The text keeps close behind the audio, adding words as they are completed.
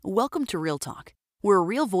Welcome to Real Talk, where a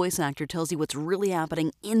real voice actor tells you what's really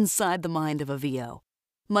happening inside the mind of a VO.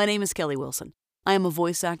 My name is Kelly Wilson. I am a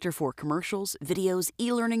voice actor for commercials, videos,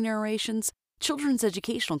 e-learning narrations, children's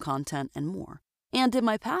educational content, and more. And in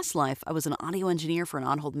my past life, I was an audio engineer for an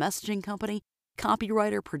on-hold messaging company,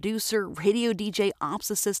 copywriter, producer, radio DJ,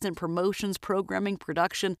 ops assistant, promotions, programming,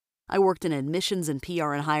 production. I worked in admissions and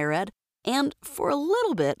PR in higher ed, and for a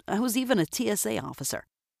little bit, I was even a TSA officer.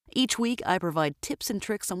 Each week, I provide tips and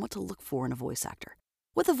tricks on what to look for in a voice actor,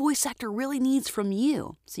 what the voice actor really needs from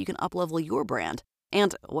you so you can up-level your brand,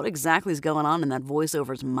 and what exactly is going on in that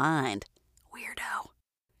voiceover's mind. Weirdo.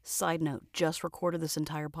 Side note, just recorded this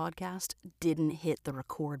entire podcast, didn't hit the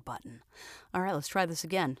record button. All right, let's try this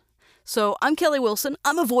again. So, I'm Kelly Wilson.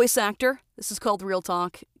 I'm a voice actor. This is called Real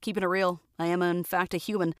Talk. Keeping it real. I am, in fact, a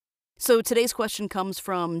human. So, today's question comes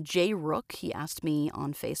from Jay Rook. He asked me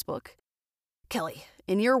on Facebook. Kelly,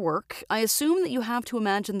 in your work, I assume that you have to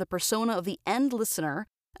imagine the persona of the end listener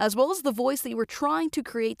as well as the voice that you were trying to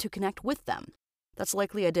create to connect with them. That's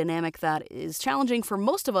likely a dynamic that is challenging for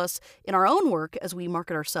most of us in our own work as we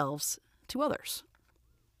market ourselves to others.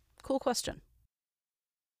 Cool question.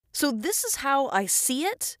 So this is how I see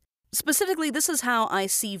it. Specifically, this is how I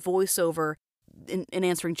see voiceover in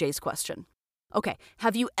answering Jay's question. Okay,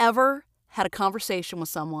 have you ever had a conversation with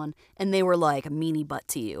someone and they were like a meanie butt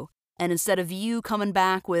to you? And instead of you coming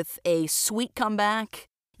back with a sweet comeback,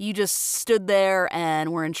 you just stood there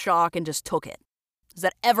and were in shock and just took it. Does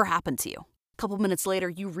that ever happen to you? A couple minutes later,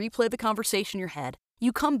 you replay the conversation in your head.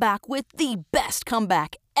 You come back with the best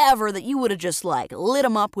comeback ever that you would have just lit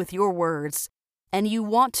them up with your words. And you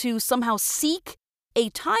want to somehow seek a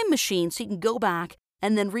time machine so you can go back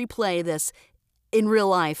and then replay this in real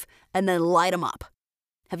life and then light them up.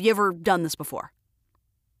 Have you ever done this before?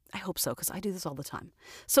 I hope so, because I do this all the time.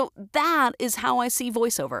 So that is how I see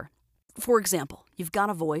voiceover. For example, you've got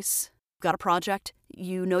a voice, you've got a project,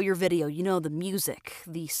 you know your video, you know the music,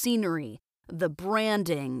 the scenery, the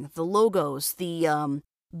branding, the logos, the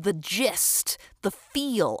gist, the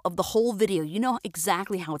feel of the whole video. You know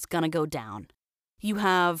exactly how it's going to go down. You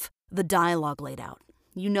have the dialogue laid out.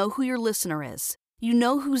 You know who your listener is. You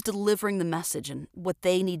know who's delivering the message and what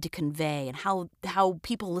they need to convey and how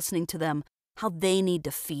people listening to them, how they need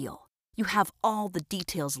to feel. You have all the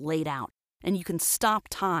details laid out, and you can stop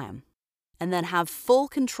time and then have full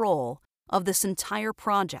control of this entire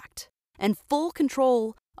project and full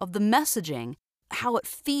control of the messaging, how it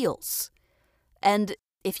feels. And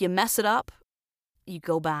if you mess it up, you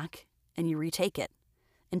go back and you retake it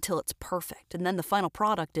until it's perfect. And then the final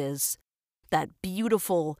product is that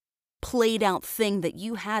beautiful, played out thing that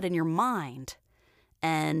you had in your mind.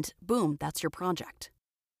 And boom, that's your project.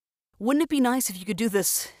 Wouldn't it be nice if you could do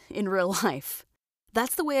this in real life?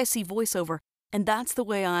 That's the way I see voiceover, and that's the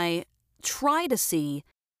way I try to see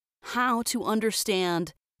how to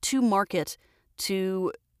understand, to market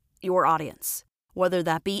to your audience, whether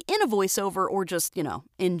that be in a voiceover or just,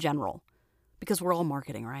 in general, because we're all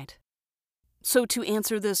marketing, right? So to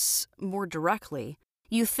answer this more directly,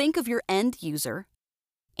 you think of your end user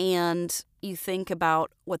and you think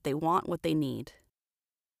about what they want, what they need.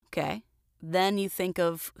 Okay? Then you think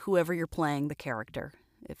of whoever you're playing, the character,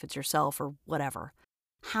 if it's yourself or whatever.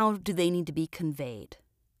 How do they need to be conveyed?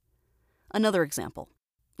 Another example.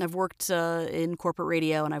 I've worked in corporate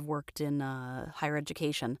radio and I've worked in higher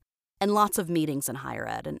education and lots of meetings in higher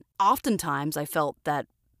ed. And oftentimes I felt that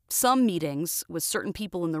some meetings with certain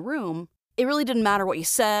people in the room, it really didn't matter what you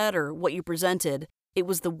said or what you presented. It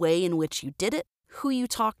was the way in which you did it, who you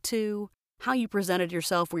talked to, how you presented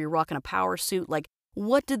yourself, were you rocking a power suit,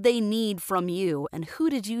 what did they need from you, and who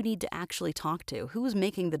did you need to actually talk to? Who was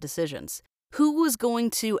making the decisions? Who was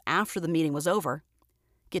going to, after the meeting was over,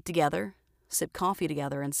 get together, sip coffee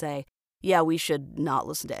together, and say, yeah, we should not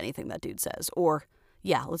listen to anything that dude says, or,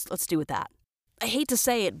 yeah, let's do with that. I hate to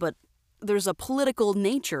say it, but there's a political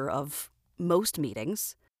nature of most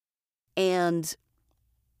meetings, and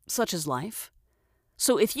such is life.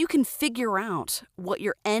 So if you can figure out what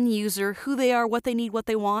your end user, who they are, what they need, what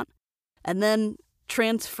they want, and then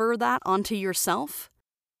transfer that onto yourself.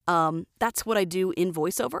 That's what I do in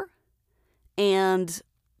voiceover. And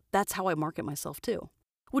that's how I market myself too.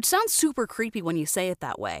 Which sounds super creepy when you say it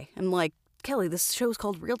that way. I'm like, Kelly, this show's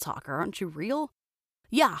called Real Talker. Aren't you real?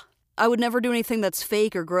 Yeah, I would never do anything that's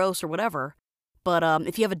fake or gross or whatever. But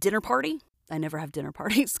if you have a dinner party, I never have dinner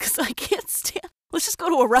parties because I can't stand. Let's just go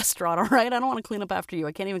to a restaurant, all right? I don't want to clean up after you.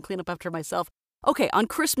 I can't even clean up after myself. Okay, on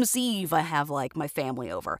Christmas Eve, I have my family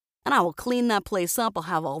over. And I will clean that place up. I'll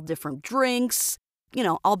have all different drinks.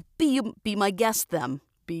 I'll be my guest then.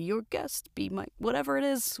 Be your guest. Be my whatever it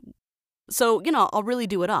is. So, I'll really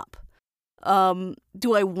do it up.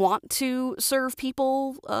 Do I want to serve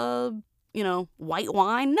people, white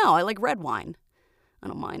wine? No, I like red wine. I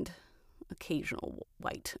don't mind occasional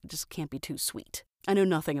white. It just can't be too sweet. I know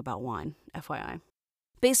nothing about wine, FYI.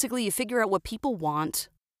 Basically, you figure out what people want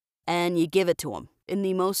and you give it to them in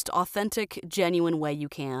the most authentic, genuine way you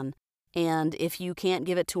can. And if you can't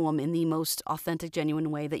give it to them in the most authentic,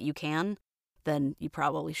 genuine way that you can, then you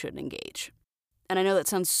probably shouldn't engage. And I know that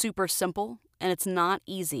sounds super simple, and it's not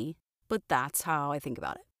easy, but that's how I think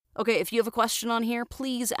about it. Okay, if you have a question on here,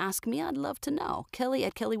 please ask me. I'd love to know.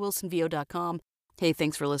 Kelly@kellywilsonvo.com. Hey,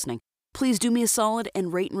 thanks for listening. Please do me a solid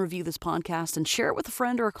and rate and review this podcast and share it with a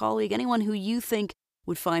friend or a colleague, anyone who you think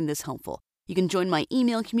would find this helpful. You can join my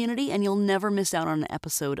email community and you'll never miss out on an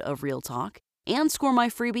episode of Real Talk. And score my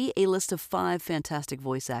freebie, a list of 5 fantastic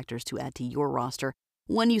voice actors to add to your roster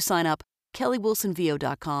when you sign up.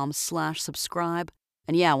 KellyWilsonVO.com/subscribe.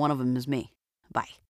 And yeah, one of them is me. Bye.